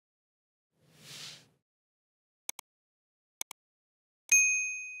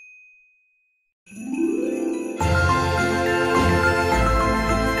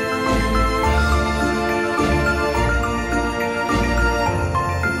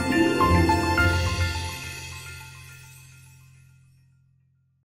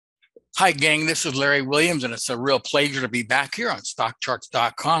Hi, gang. This is Larry Williams, and it's a real pleasure to be back here on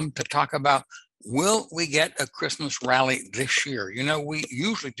StockCharts.com to talk about will we get a Christmas rally this year? You know, we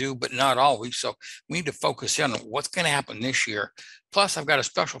usually do, but not always. So we need to focus in on what's going to happen this year. Plus, I've got a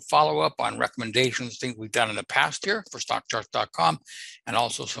special follow-up on recommendations, things we've done in the past year for StockCharts.com, and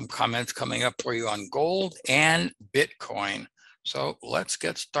also some comments coming up for you on gold and Bitcoin. So let's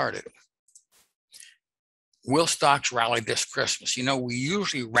get started. Will stocks rally this Christmas? You know, we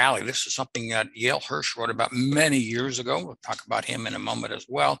usually rally. This is something that Yale Hirsch wrote about many years ago. We'll talk about him in a moment as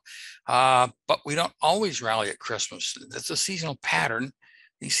well. But we don't always rally at Christmas. It's a seasonal pattern.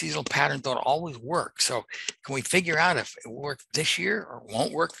 These seasonal patterns don't always work. So can we figure out if it worked this year or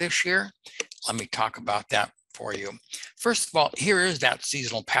won't work this year? Let me talk about that for you. First of all, here is that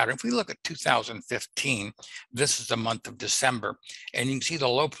seasonal pattern. If we look at 2015, this is the month of December, and you can see the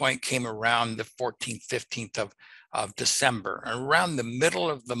low point came around the 14th, 15th of December. And around the middle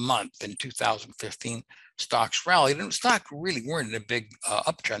of the month in 2015, stocks rallied, and stocks really weren't in a big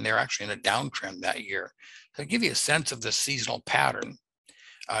uptrend. They were actually in a downtrend that year. So to give you a sense of the seasonal pattern,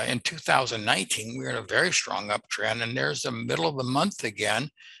 in 2019, we were in a very strong uptrend, and there's the middle of the month again.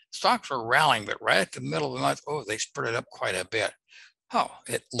 Stocks were rallying, but right at the middle of the month, oh, they spurted up quite a bit. Oh,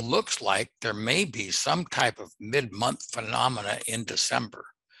 it looks like there may be some type of mid-month phenomena in December.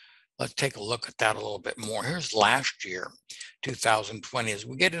 Let's take a look at that a little bit more. Here's last year, 2020. As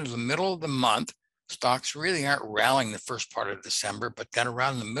we get into the middle of the month, stocks really aren't rallying the first part of December, but then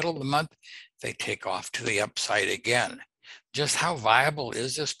around the middle of the month, they take off to the upside again. Just how viable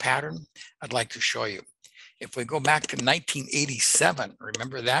is this pattern? I'd like to show you. If we go back to 1987,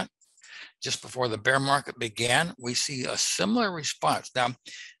 remember that? Just before the bear market began, we see a similar response. Now,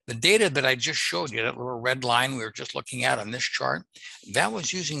 the data that I just showed you, that little red line we were just looking at on this chart, that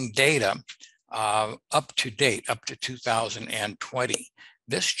was using data up to date, up to 2020.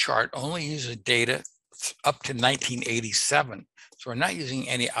 This chart only uses data up to 1987. So we're not using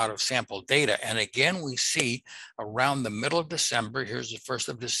any out of sample data. And again, we see around the middle of December, here's the 1st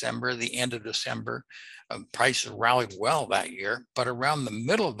of December, the end of December, prices rallied well that year, but around the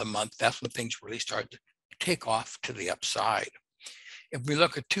middle of the month, that's when things really started to take off to the upside. If we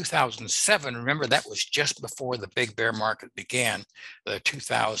look at 2007, remember that was just before the big bear market began, the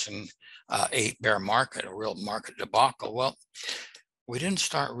 2008 bear market, a real market debacle. Well, we didn't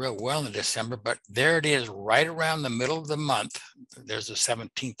start real well in December, but there it is right around the middle of the month. There's the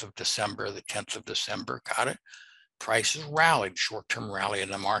 17th of December, the 10th of December, got it? Prices rallied, short-term rally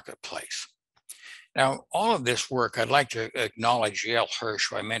in the marketplace. Now, all of this work, I'd like to acknowledge Yale Hirsch,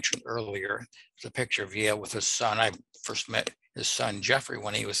 who I mentioned earlier. It's a picture of Yale with his son. I first met his son, Jeffrey,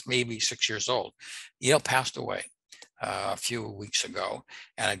 when he was maybe 6 years old. Yale passed away a few weeks ago,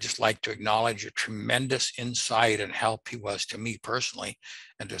 and I'd just like to acknowledge a tremendous insight and help he was to me personally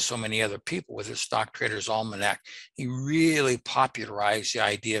and to so many other people with his Stock Traders Almanac. He really popularized the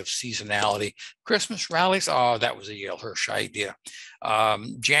idea of seasonality. Christmas rallies, oh, that was a Yale Hirsch idea.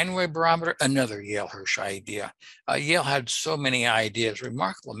 January barometer, another Yale Hirsch idea. Yale had so many ideas.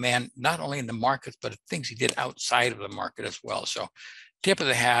 Remarkable man, not only in the markets, but things he did outside of the market as well. So tip of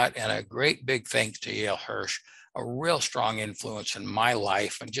the hat and a great big thanks to Yale Hirsch. A real strong influence in my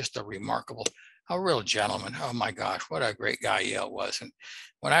life and just a real gentleman. Oh my gosh, what a great guy Yale was. And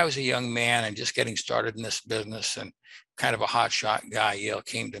when I was a young man and just getting started in this business and kind of a hotshot guy, Yale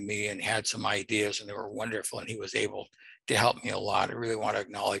came to me and had some ideas and they were wonderful and he was able to help me a lot. I really want to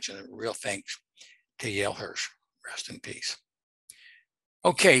acknowledge and a real thanks to Yale Hirsch. Rest in peace.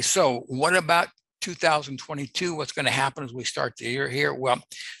 Okay, so what about 2022? What's going to happen as we start the year here? Well,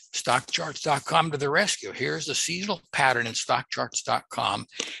 StockCharts.com to the rescue. Here's the seasonal pattern in StockCharts.com.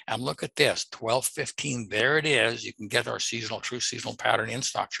 And look at this, 12:15, there it is. You can get our true seasonal pattern in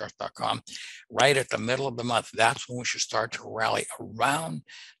StockCharts.com right at the middle of the month. That's when we should start to rally around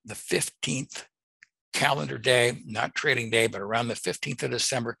the 15th calendar day, not trading day, but around the 15th of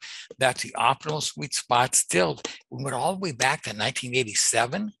December. That's the optimal sweet spot. Still, we went all the way back to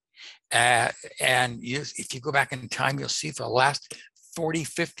 1987. And if you go back in time, you'll see for the last 40,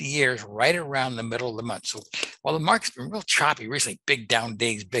 50 years, right around the middle of the month. So while the market's been real choppy recently, big down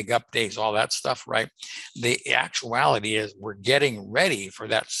days, big up days, all that stuff, right? The actuality is we're getting ready for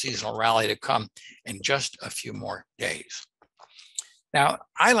that seasonal rally to come in just a few more days. Now,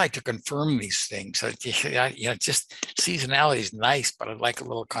 I like to confirm these things. Just seasonality is nice, but I'd like a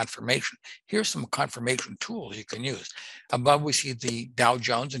little confirmation. Here's some confirmation tools you can use. Above, we see the Dow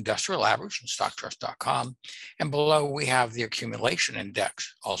Jones Industrial Average on StockCharts.com. And below, we have the accumulation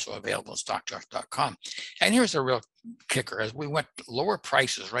index, also available on StockCharts.com. And here's a real kicker. As we went lower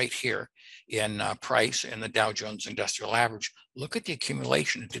prices right here in price in the Dow Jones Industrial Average, look at the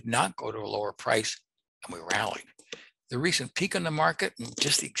accumulation. It did not go to a lower price, and we rallied. The recent peak in the market, and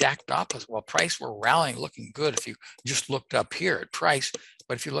just the exact opposite. Well, price were rallying, looking good if you just looked up here at price.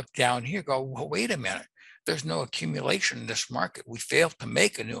 But if you look down here, go, well, wait a minute. There's no accumulation in this market. We failed to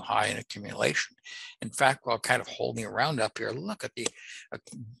make a new high in accumulation. In fact, while kind of holding around up here, look at the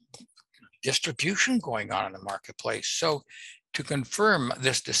distribution going on in the marketplace. So to confirm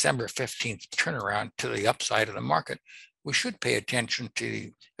this December 15th turnaround to the upside of the market, we should pay attention to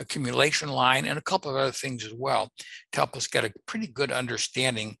the accumulation line and a couple of other things as well to help us get a pretty good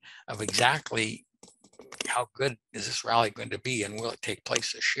understanding of exactly how good is this rally going to be and will it take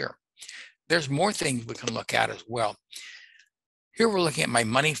place this year. There's more things we can look at as well. Here we're looking at my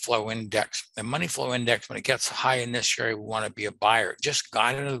money flow index. The money flow index, when it gets high in this area, we want to be a buyer. It just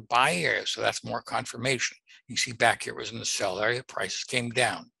got into the buy area, so that's more confirmation. You see back here was in the sell area, prices came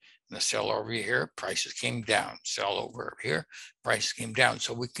down. And the sell over here, prices came down. Sell over here, prices came down.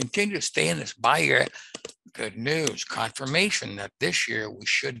 So we continue to stay in this buy area. Good news, confirmation that this year we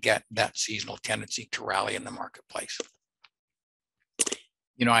should get that seasonal tendency to rally in the marketplace.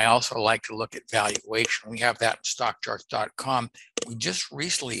 I also like to look at valuation. We have that in StockCharts.com. We just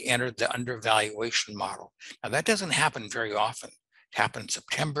recently entered the undervaluation model. Now, that doesn't happen very often. It happened in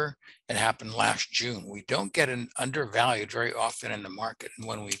September. It happened last June. We don't get an undervalued very often in the market. And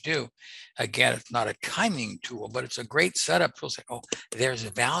when we do, again, it's not a timing tool, but it's a great setup. We'll say, oh, there's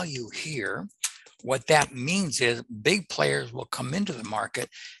a value here. What that means is big players will come into the market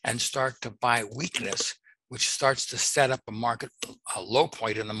and start to buy weakness, which starts to set up a low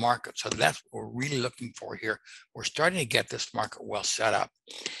point in the market. So that's what we're really looking for here. We're starting to get this market well set up.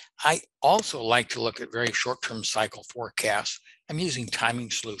 I also like to look at very short-term cycle forecasts. I'm using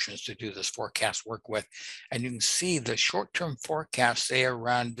timing solutions to do this forecast work with. And you can see the short-term forecast, say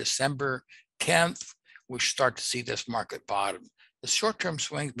around December 10th, we start to see this market bottom. The short-term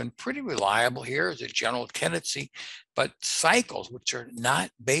swing has been pretty reliable here as a general tendency, but cycles, which are not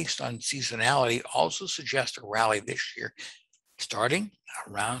based on seasonality, also suggest a rally this year, starting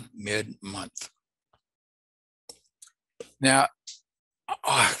around mid-month. Now,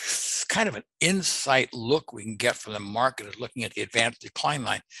 it's kind of an insight look we can get from the market is looking at the advanced decline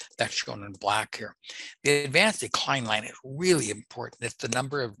line that's shown in black here. The advanced decline line is really important. It's the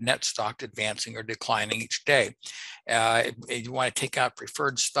number of net stock advancing or declining each day. You want to take out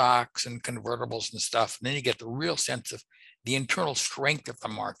preferred stocks and convertibles and stuff, and then you get the real sense of the internal strength of the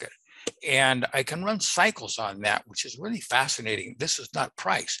market. And I can run cycles on that, which is really fascinating. This is not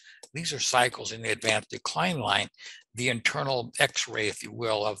price. These are cycles in the advanced decline line, the internal x-ray, if you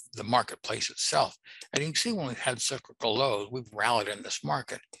will, of the marketplace itself. And you can see when we've had cyclical lows, we've rallied in this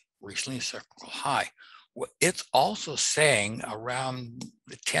market, recently a cyclical high. It's also saying around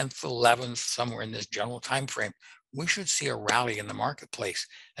the 10th, 11th, somewhere in this general time frame, we should see a rally in the marketplace.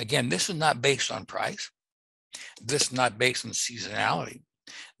 Again, this is not based on price. This is not based on seasonality.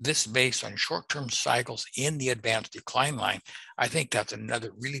 This is based on short-term cycles in the advanced decline line. I think that's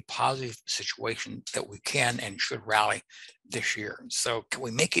another really positive situation that we can and should rally this year. So can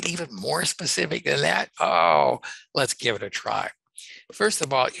we make it even more specific than that? Oh, let's give it a try. First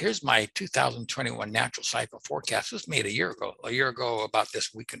of all, here's my 2021 natural cycle forecast. This was made a year ago about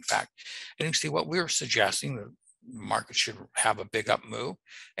this week, in fact. And you can see what we were suggesting. The market should have a big up move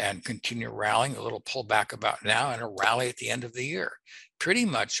and continue rallying, a little pullback about now, and a rally at the end of the year. Pretty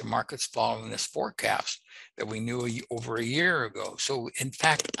much the market's following this forecast that we knew over a year ago. So in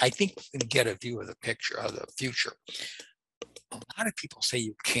fact, I think we can get a view of the picture of the future. A lot of people say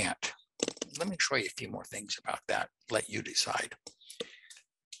you can't. Let me show you a few more things about that. Let you decide.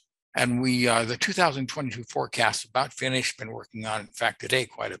 And the 2022 forecast is about finished, been working on, in fact, today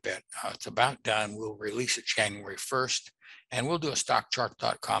quite a bit. It's about done. We'll release it January 1st, and we'll do a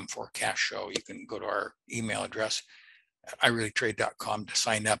StockChart.com forecast show. You can go to our email address, ireallytrade.com, to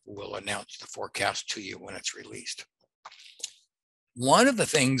sign up. We'll announce the forecast to you when it's released. One of the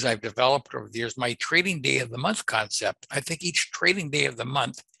things I've developed over the years, my trading day of the month concept. I think each trading day of the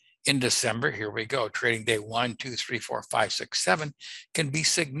month in December, here we go, trading day 1, 2, 3, 4, 5, 6, 7 can be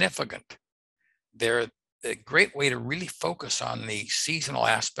significant. They're a great way to really focus on the seasonal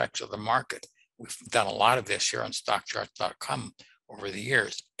aspects of the market. We've done a lot of this here on StockCharts.com over the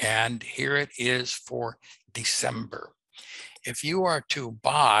years. And here it is for December. If you are to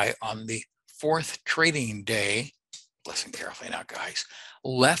buy on the 4th trading day, listen carefully now, guys,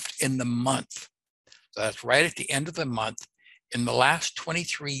 left in the month, so that's right at the end of the month, in the last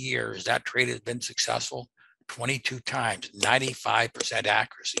 23 years, that trade has been successful 22 times, 95%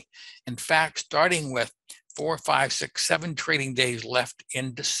 accuracy. In fact, starting with 4, 5, 6, 7 trading days left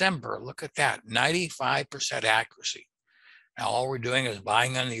in December, look at that, 95% accuracy. Now, all we're doing is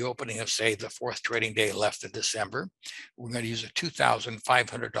buying on the opening of, say, the 4th trading day left in December. We're going to use a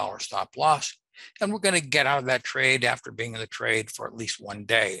 $2,500 stop loss, and we're going to get out of that trade after being in the trade for at least 1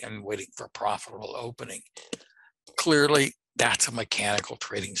 day and waiting for a profitable opening. Clearly, that's a mechanical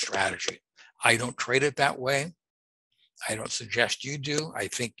trading strategy. I don't trade it that way. I don't suggest you do. I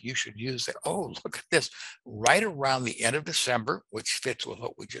think you should use it. Oh, look at this. Right around the end of December, which fits with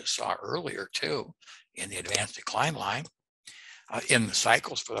what we just saw earlier too, in the advanced decline line, in the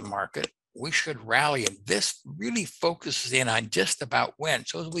cycles for the market, we should rally. And this really focuses in on just about when.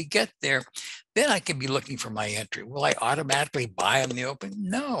 So as we get there, then I can be looking for my entry. Will I automatically buy on the open?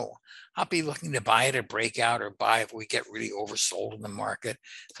 No. I'll be looking to buy at a breakout or buy if we get really oversold in the market.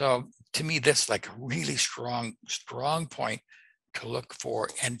 So to me, that's like a really strong point to look for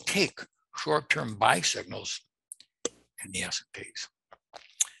and take short-term buy signals in the S&Ps.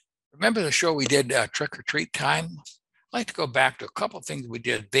 Remember the show we did, Trick or Treat Time? I'd like to go back to a couple of things we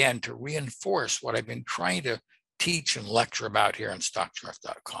did then to reinforce what I've been trying to teach and lecture about here on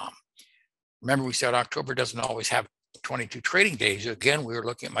StockCharts.com. Remember, we said October doesn't always have 22 trading days. Again, we were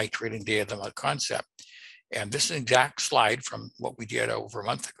looking at my trading day of the month concept. And this is an exact slide from what we did over a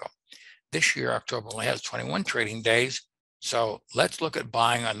month ago. This year, October only has 21 trading days. So let's look at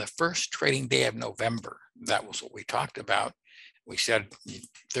buying on the 1st trading day of November. That was what we talked about. We said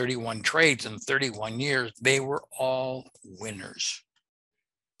 31 trades in 31 years, they were all winners,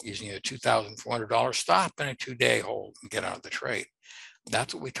 using a $2,400 stop and a 2-day hold and get out of the trade.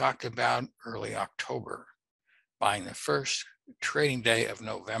 That's what we talked about early October, buying the 1st trading day of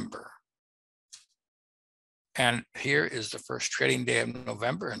November. And here is the 1st trading day of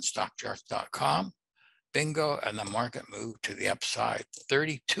November in StockCharts.com. Bingo, and the market moved to the upside.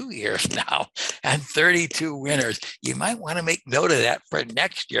 32 years now and 32 winners. You might want to make note of that for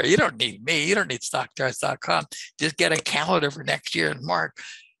next year. You don't need me. You don't need StockCharts.com. Just get a calendar for next year and mark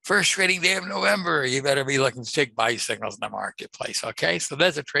 1st trading day of November. You better be looking to take buy signals in the marketplace. Okay, so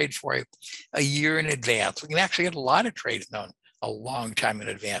there's a trade for you a year in advance. We can actually get a lot of trades done a long time in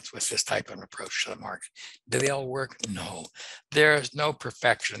advance with this type of approach to the market. Do they all work? No. There's no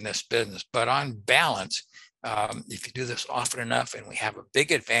perfection in this business, but on balance, if you do this often enough, and we have a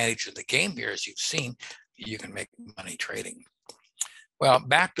big advantage in the game here, as you've seen, you can make money trading. Well,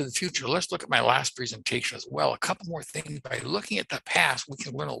 back to the future. Let's look at my last presentation as well. A couple more things. By looking at the past, we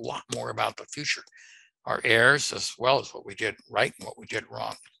can learn a lot more about the future, our errors, as well as what we did right and what we did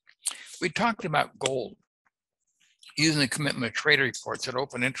wrong. We talked about gold. Using the commitment of trader reports that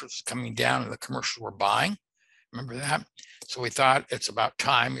open interest is coming down and the commercials were buying. Remember that? So we thought it's about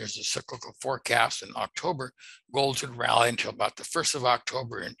time. Here's a cyclical forecast in October. Gold should rally until about the 1st of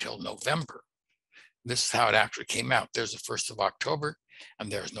October until November. This is how it actually came out. There's the 1st of October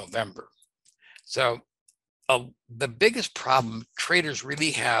and there's November. So the biggest problem traders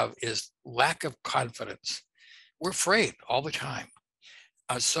really have is lack of confidence. We're afraid all the time.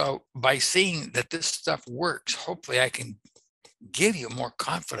 So by seeing that this stuff works, hopefully I can give you more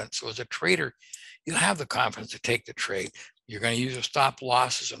confidence. So as a trader, you'll have the confidence to take the trade. You're going to use your stop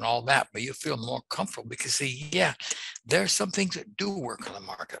losses and all that, but you feel more comfortable because, see, yeah, there's some things that do work on the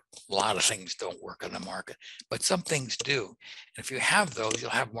market. A lot of things don't work on the market, but some things do. And if you have those,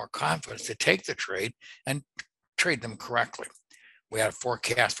 you'll have more confidence to take the trade and trade them correctly. We had a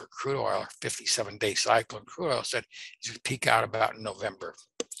forecast for crude oil, 57-day cycle, and crude oil said it should peak out about in November.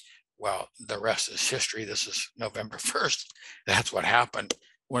 Well, the rest is history. This is November 1st. That's what happened.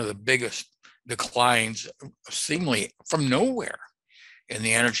 One of the biggest declines, seemingly from nowhere in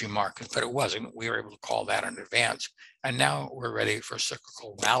the energy market, but it wasn't. We were able to call that in advance. And now we're ready for a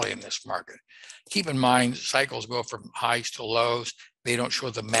cyclical rally in this market. Keep in mind, cycles go from highs to lows. They don't show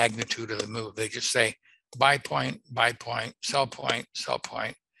the magnitude of the move. They just say, buy point, sell point, sell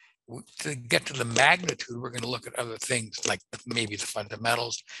point. To get to the magnitude, we're going to look at other things like maybe the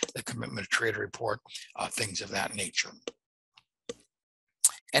fundamentals, the commitment to trader report, things of that nature.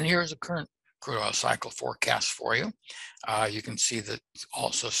 And here's a current crude oil cycle forecast for you. You can see that it's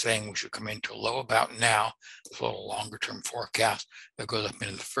also saying we should come into a low about now, with a little longer term forecast that goes up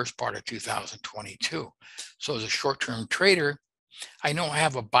into the first part of 2022. So as a short-term trader, I know I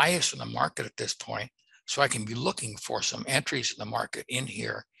have a bias in the market at this point, so I can be looking for some entries in the market in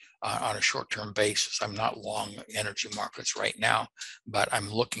here on a short-term basis. I'm not long energy markets right now, but I'm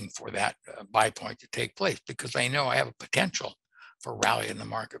looking for that buy point to take place because I know I have a potential for rally in the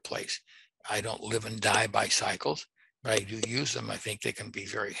marketplace. I don't live and die by cycles, but I do use them. I think they can be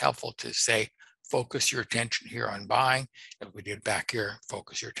very helpful to say, focus your attention here on buying. As we did back here,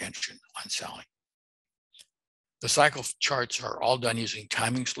 focus your attention on selling. The cycle charts are all done using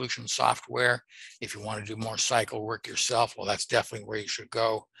timing solution software. If you want to do more cycle work yourself, well, that's definitely where you should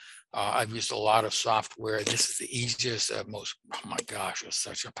go. I've used a lot of software. This is the easiest, most, oh my gosh, it's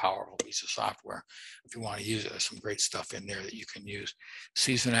such a powerful piece of software. If you want to use it, there's some great stuff in there that you can use.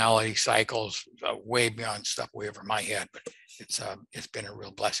 Seasonality cycles, way beyond stuff way over my head, but it's been a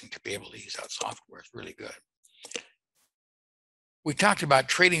real blessing to be able to use that software. It's really good. We talked about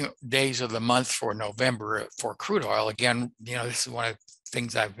trading days of the month for November for crude oil. Again, this is one of the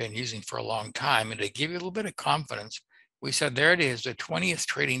things I've been using for a long time. And to give you a little bit of confidence, we said there it is, the 20th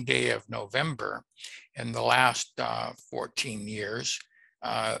trading day of November in the last 14 years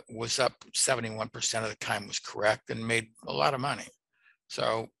was up 71% of the time was correct and made a lot of money.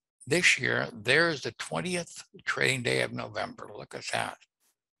 So this year, there's the 20th trading day of November. Look at that.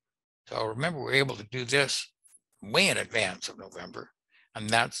 So remember, we're able to do this way in advance of November, and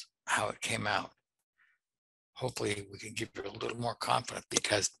that's how it came out. Hopefully we can give you a little more confidence,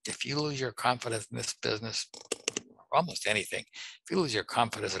 because if you lose your confidence in this business, or almost anything, if you lose your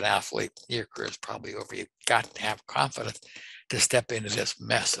confidence as an athlete, your career is probably over. You've got to have confidence to step into this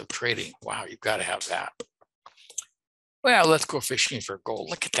mess of trading. Wow, you've got to have that. Well, let's go fishing for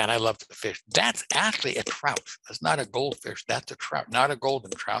gold. Look at that. I love the fish. That's actually a trout. That's not a goldfish. That's a trout, not a golden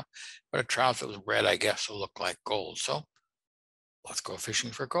trout, but a trout that was bred, I guess, to look like gold. So let's go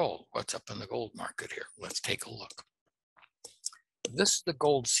fishing for gold. What's up in the gold market here? Let's take a look. This is the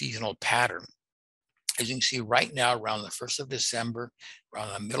gold seasonal pattern. As you can see right now, around the 1st of December,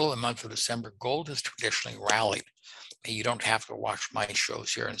 around the middle of the month of December, gold has traditionally rallied. And you don't have to watch my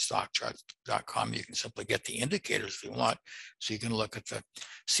shows here in StockCharts.com. You can simply get the indicators if you want. So you can look at the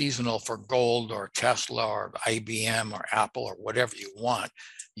seasonal for gold or Tesla or IBM or Apple or whatever you want.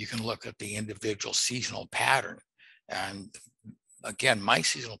 You can look at the individual seasonal pattern. And again, my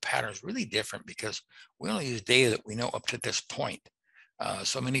seasonal pattern is really different because we only use data that we know up to this point.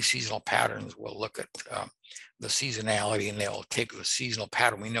 So many seasonal patterns will look at the seasonality, and they'll take the seasonal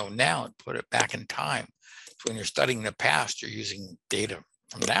pattern we know now and put it back in time. So when you're studying the past, you're using data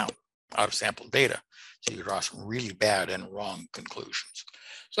from now, out of sample data. So you draw some really bad and wrong conclusions.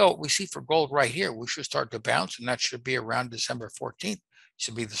 So we see for gold right here, we should start to bounce, and that should be around December 14th.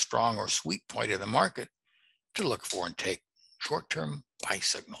 Should be the strong or sweet point of the market to look for and take short-term buy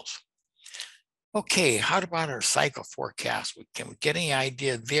signals. Okay, how about our cycle forecast? Can we get any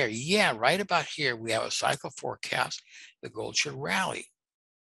idea there? Yeah, right about here, we have a cycle forecast. The gold should rally.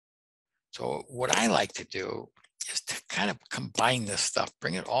 So what I like to do is to kind of combine this stuff,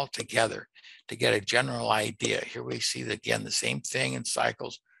 bring it all together to get a general idea. Here we see, again, the same thing in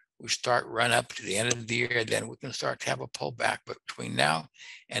cycles. We start run up to the end of the year, then we can start to have a pullback. But between now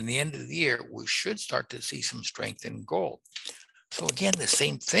and the end of the year, we should start to see some strength in gold. So again, the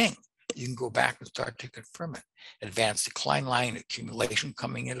same thing. You can go back and start to confirm it. Advanced decline line, accumulation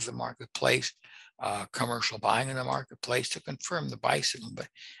coming into the marketplace, commercial buying in the marketplace to confirm the buy signal. But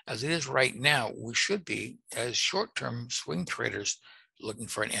as it is right now, we should be, as short-term swing traders, looking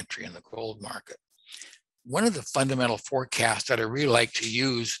for an entry in the gold market. One of the fundamental forecasts that I really like to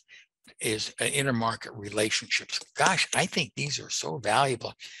use is intermarket relationships. Gosh, I think these are so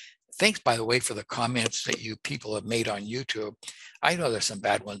valuable. Thanks, by the way, for the comments that you people have made on YouTube. I know there's some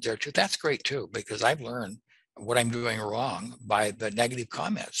bad ones there too. That's great too, because I've learned what I'm doing wrong by the negative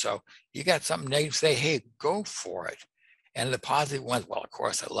comments. So you got something negative, say, hey, go for it. And the positive ones, well, of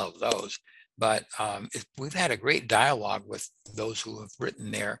course, I love those. But we've had a great dialogue with those who have written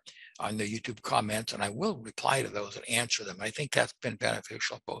there on the YouTube comments, and I will reply to those and answer them. I think that's been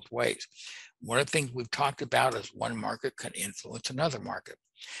beneficial both ways. One of the things we've talked about is one market can influence another market.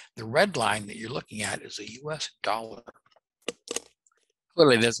 The red line that you're looking at is the US dollar.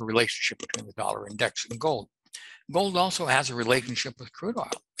 Clearly, there's a relationship between the dollar index and gold. Gold also has a relationship with crude oil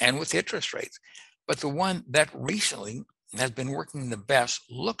and with interest rates. But the one that recently has been working the best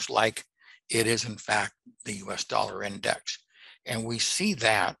looks like it is, in fact, the US dollar index. And we see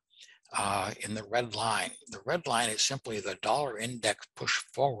that in the red line. The red line is simply the dollar index pushed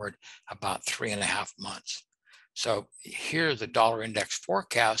forward about 3.5 months. So here the dollar index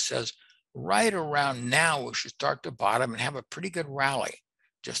forecast says right around now we should start to bottom and have a pretty good rally,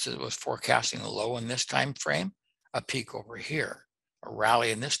 just as it was forecasting a low in this time frame, a peak over here. a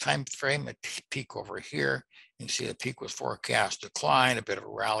rally in this time frame, a peak over here. You can see the peak was forecast decline, a bit of a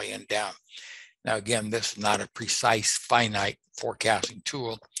rally and down. Now, again, this is not a precise, finite forecasting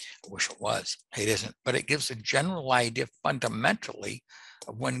tool. I wish it was. It isn't, but it gives a general idea fundamentally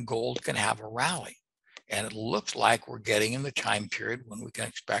of when gold can have a rally. And it looks like we're getting in the time period when we can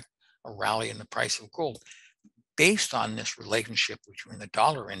expect a rally in the price of gold based on this relationship between the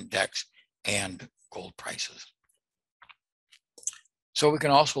dollar index and gold prices. So we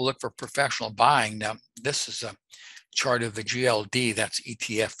can also look for professional buying. Now, this is a chart of the GLD, that's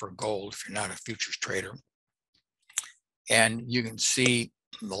ETF for gold if you're not a futures trader. And you can see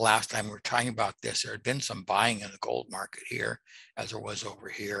the last time we were talking about this, there had been some buying in the gold market here, as there was over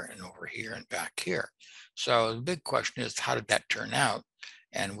here and back here. So the big question is, how did that turn out?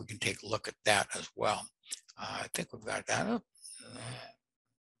 And we can take a look at that as well. I think we've got that up.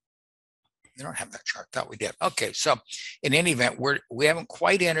 We don't have that chart. Thought we did. Okay, so in any event, we haven't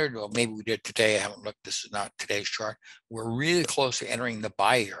quite entered, well, maybe we did today. I haven't looked. This is not today's chart. We're really close to entering the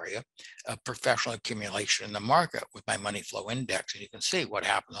buy area of professional accumulation in the market with my money flow index. And you can see what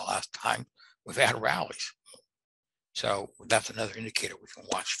happened the last time we've had rallies. So that's another indicator we can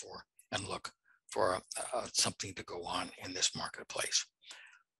watch for and look for something to go on in this marketplace.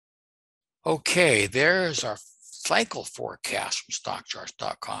 Okay, there's our cycle forecast from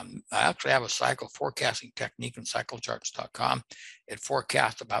StockCharts.com. I actually have a cycle forecasting technique in CycleCharts.com. It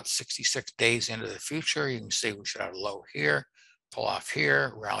forecasts about 66 days into the future. You can see we should have a low here, pull off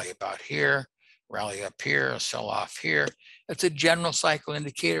here, rally about here, rally up here, sell off here. It's a general cycle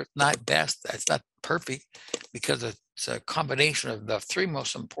indicator. It's not best. It's not perfect because it's a combination of the three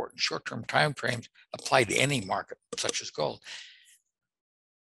most important short-term time frames applied to any market, such as gold.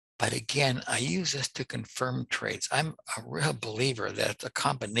 But again, I use this to confirm trades. I'm a real believer that it's a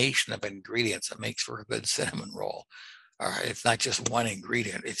combination of ingredients that makes for a good cinnamon roll. It's not just one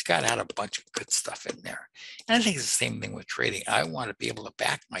ingredient. It's got to have a bunch of good stuff in there. And I think it's the same thing with trading. I want to be able to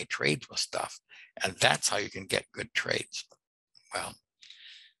back my trades with stuff. And that's how you can get good trades. Well,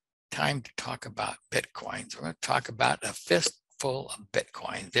 time to talk about Bitcoins. We're going to talk about a fistful of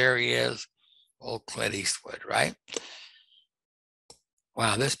Bitcoin. There he is, old Clint Eastwood, right?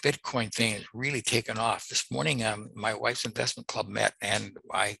 Wow, this Bitcoin thing has really taken off. This morning, my wife's investment club met and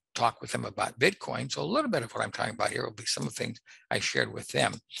I talked with them about Bitcoin. So a little bit of what I'm talking about here will be some of the things I shared with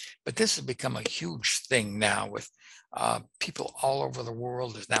them. But this has become a huge thing now with people all over the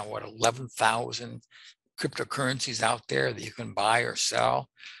world. There's now, what, 11,000 cryptocurrencies out there that you can buy or sell.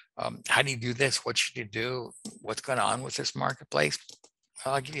 How do you do this? What should you do? What's going on with this marketplace?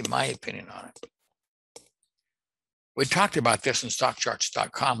 Well, I'll give you my opinion on it. We talked about this in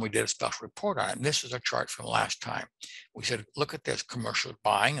StockCharts.com. We did a special report on it. And this is a chart from last time. We said, look at this commercial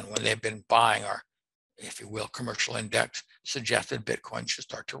buying. And when they've been buying our, if you will, commercial index suggested Bitcoin should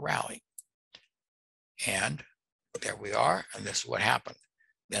start to rally. And there we are. And this is what happened.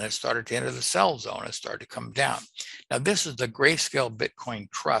 Then it started to enter the sell zone. It started to come down. Now, this is the Grayscale Bitcoin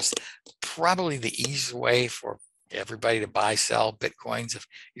Trust, probably the easiest way for everybody to buy, sell Bitcoins if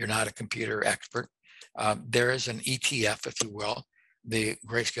you're not a computer expert. There is an ETF, if you will, the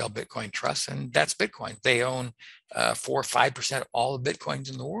Grayscale Bitcoin Trust, and that's Bitcoin. They own 4 or 5% of all the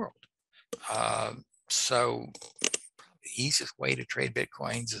Bitcoins in the world. So probably the easiest way to trade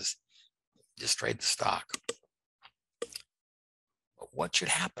Bitcoins is just trade the stock. But what should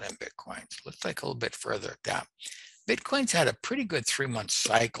happen in Bitcoins? Let's take a little bit further at that. Bitcoin's had a pretty good 3-month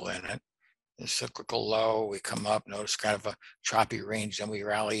cycle in it. The cyclical low, we come up, notice kind of a choppy range, then we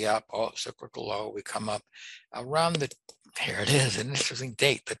rally up, cyclical low, we come up around the, here it is, an interesting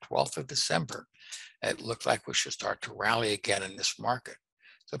date, the 12th of December. It looks like we should start to rally again in this market.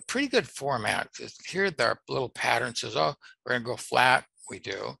 So pretty good format. Here there are little patterns, says, oh, we're gonna go flat, we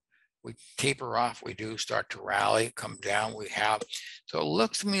do. We taper off, we do start to rally, come down, we have. So it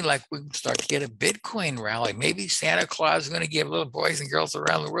looks to me like we can start to get a Bitcoin rally. Maybe Santa Claus is going to give little boys and girls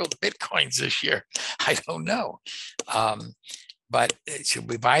around the world Bitcoins this year. I don't know. But should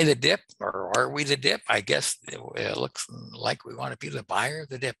we buy the dip, or are we the dip? I guess it looks like we want to be the buyer of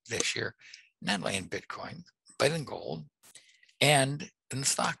the dip this year, not only in Bitcoin, but in gold and in the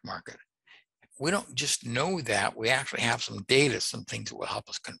stock market. We don't just know that, we actually have some data, some things that will help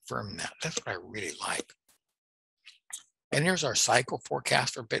us confirm that. That's what I really like. And here's our cycle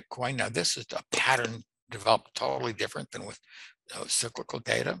forecast for Bitcoin. Now, this is a pattern developed totally different than with cyclical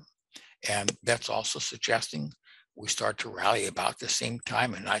data. And that's also suggesting we start to rally about the same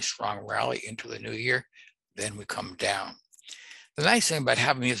time, a nice strong rally into the new year, then we come down. The nice thing about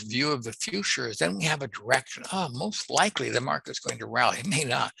having this view of the future is then we have a direction. Oh, most likely the market's going to rally. It may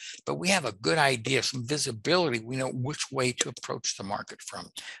not, but we have a good idea, some visibility. We know which way to approach the market from.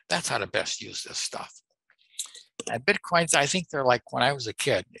 That's how to best use this stuff. And Bitcoins, I think they're like when I was a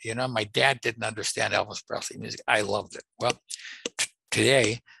kid. You know, my dad didn't understand Elvis Presley music. I loved it. Well,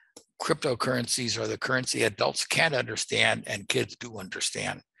 today, cryptocurrencies are the currency adults can't understand and kids do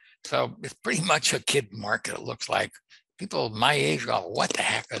understand. So it's pretty much a kid market, it looks like. People my age go, what the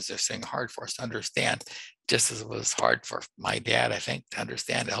heck is this thing? Hard for us to understand, just as it was hard for my dad, I think, to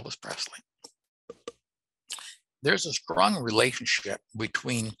understand Elvis Presley. There's a strong relationship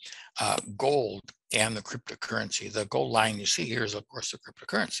between gold and the cryptocurrency. The gold line you see here is, of course, the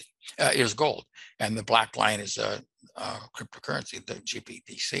cryptocurrency, is gold. And the black line is a cryptocurrency, the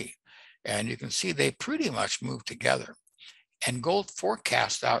GBTC. And you can see they pretty much move together. And gold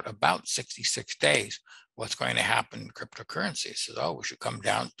forecasts out about 66 days what's going to happen in cryptocurrency. It says, oh, we should come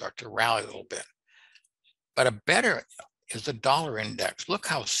down, start to rally a little bit. But a better is the dollar index. Look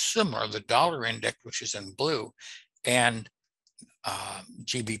how similar the dollar index, which is in blue, and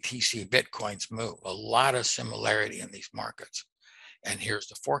GBTC Bitcoins move. A lot of similarity in these markets. And here's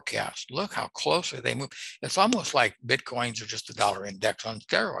the forecast. Look how closely they move. It's almost like Bitcoins are just the dollar index on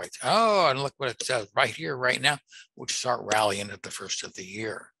steroids. Oh, and look what it says right here, right now, which start rallying at the first of the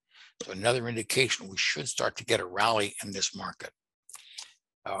year. So another indication we should start to get a rally in this market.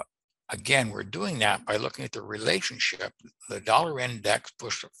 Again, we're doing that by looking at the relationship. The dollar index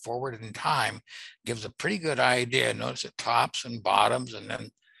pushed forward in time gives a pretty good idea. Notice it tops and bottoms, and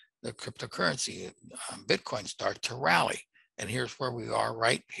then the cryptocurrency, Bitcoin, starts to rally. And here's where we are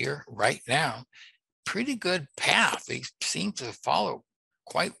right here, right now. Pretty good path. They seem to follow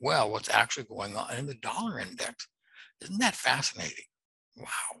quite well what's actually going on in the dollar index. Isn't that fascinating?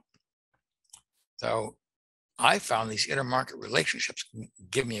 Wow. So I found these intermarket relationships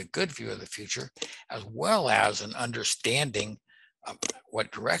give me a good view of the future, as well as an understanding of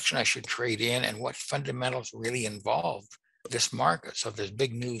what direction I should trade in and what fundamentals really involve this market. So if there's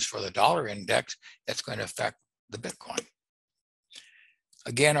big news for the dollar index, that's going to affect the Bitcoin.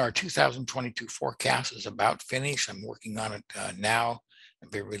 Again, our 2022 forecast is about finished. I'm working on it now.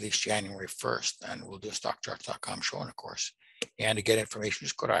 It'll be released January 1st, and we'll do a StockCharts.com showing, of course. And to get information,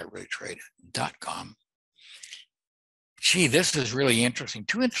 just go to ireallytrade.com. Gee, this is really interesting.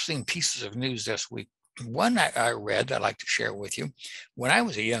 Two interesting pieces of news this week. One I read that I'd like to share with you. When I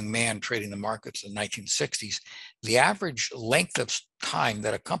was a young man trading the markets in the 1960s, the average length of time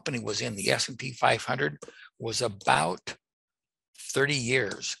that a company was in the S&P 500 was about 30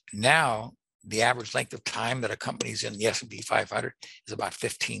 years. Now, the average length of time that a company is in the S&P 500 is about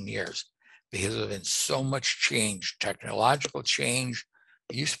 15 years because there's been so much change, technological change.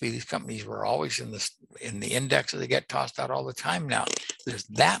 It used to be these companies were always in the index, they get tossed out all the time now. There's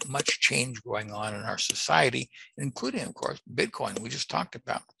that much change going on in our society, including, of course, Bitcoin we just talked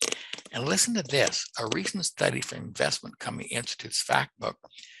about. And listen to this. A recent study from Investment Company Institute's Fact Book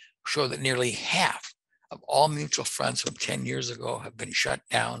showed that nearly half of all mutual funds from 10 years ago have been shut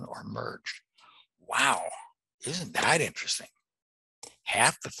down or merged. Wow, isn't that interesting?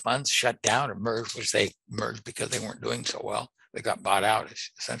 Half the funds shut down or merged, which they merged because they weren't doing so well. They got bought out,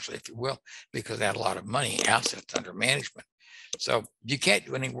 essentially, if you will, because they had a lot of money, assets under management. So you can't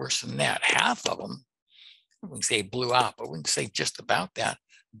do any worse than that. Half of them, we can say blew out, but we can say just about that,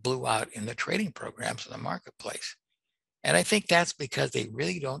 blew out in the trading programs in the marketplace. And I think that's because they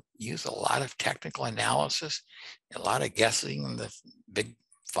really don't use a lot of technical analysis, a lot of guessing in the big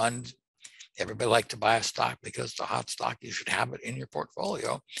funds. Everybody likes to buy a stock because it's a hot stock. You should have it in your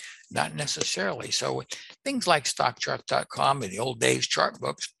portfolio. Not necessarily. So with things like StockCharts.com in the old days chart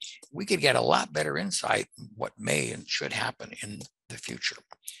books, we could get a lot better insight in what may and should happen in the future.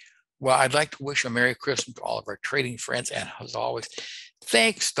 Well, I'd like to wish a Merry Christmas to all of our trading friends. And as always,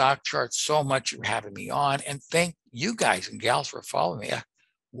 thanks StockCharts so much for having me on. And thank you guys and gals for following me.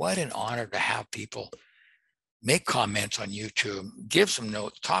 What an honor to have people make comments on YouTube, give some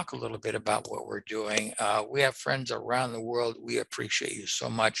notes, talk a little bit about what we're doing. We have friends around the world. We appreciate you so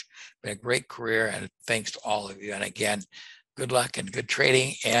much. Been a great career, and thanks to all of you. And again, good luck and good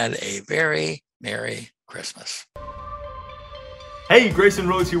trading, and a very Merry Christmas. Hey, Grayson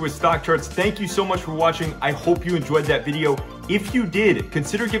Rose here with StockCharts. Thank you so much for watching. I hope you enjoyed that video. If you did,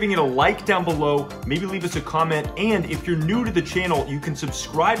 consider giving it a like down below, maybe leave us a comment, and if you're new to the channel, you can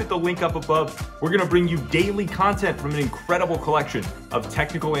subscribe at the link up above. We're gonna bring you daily content from an incredible collection of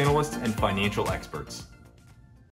technical analysts and financial experts.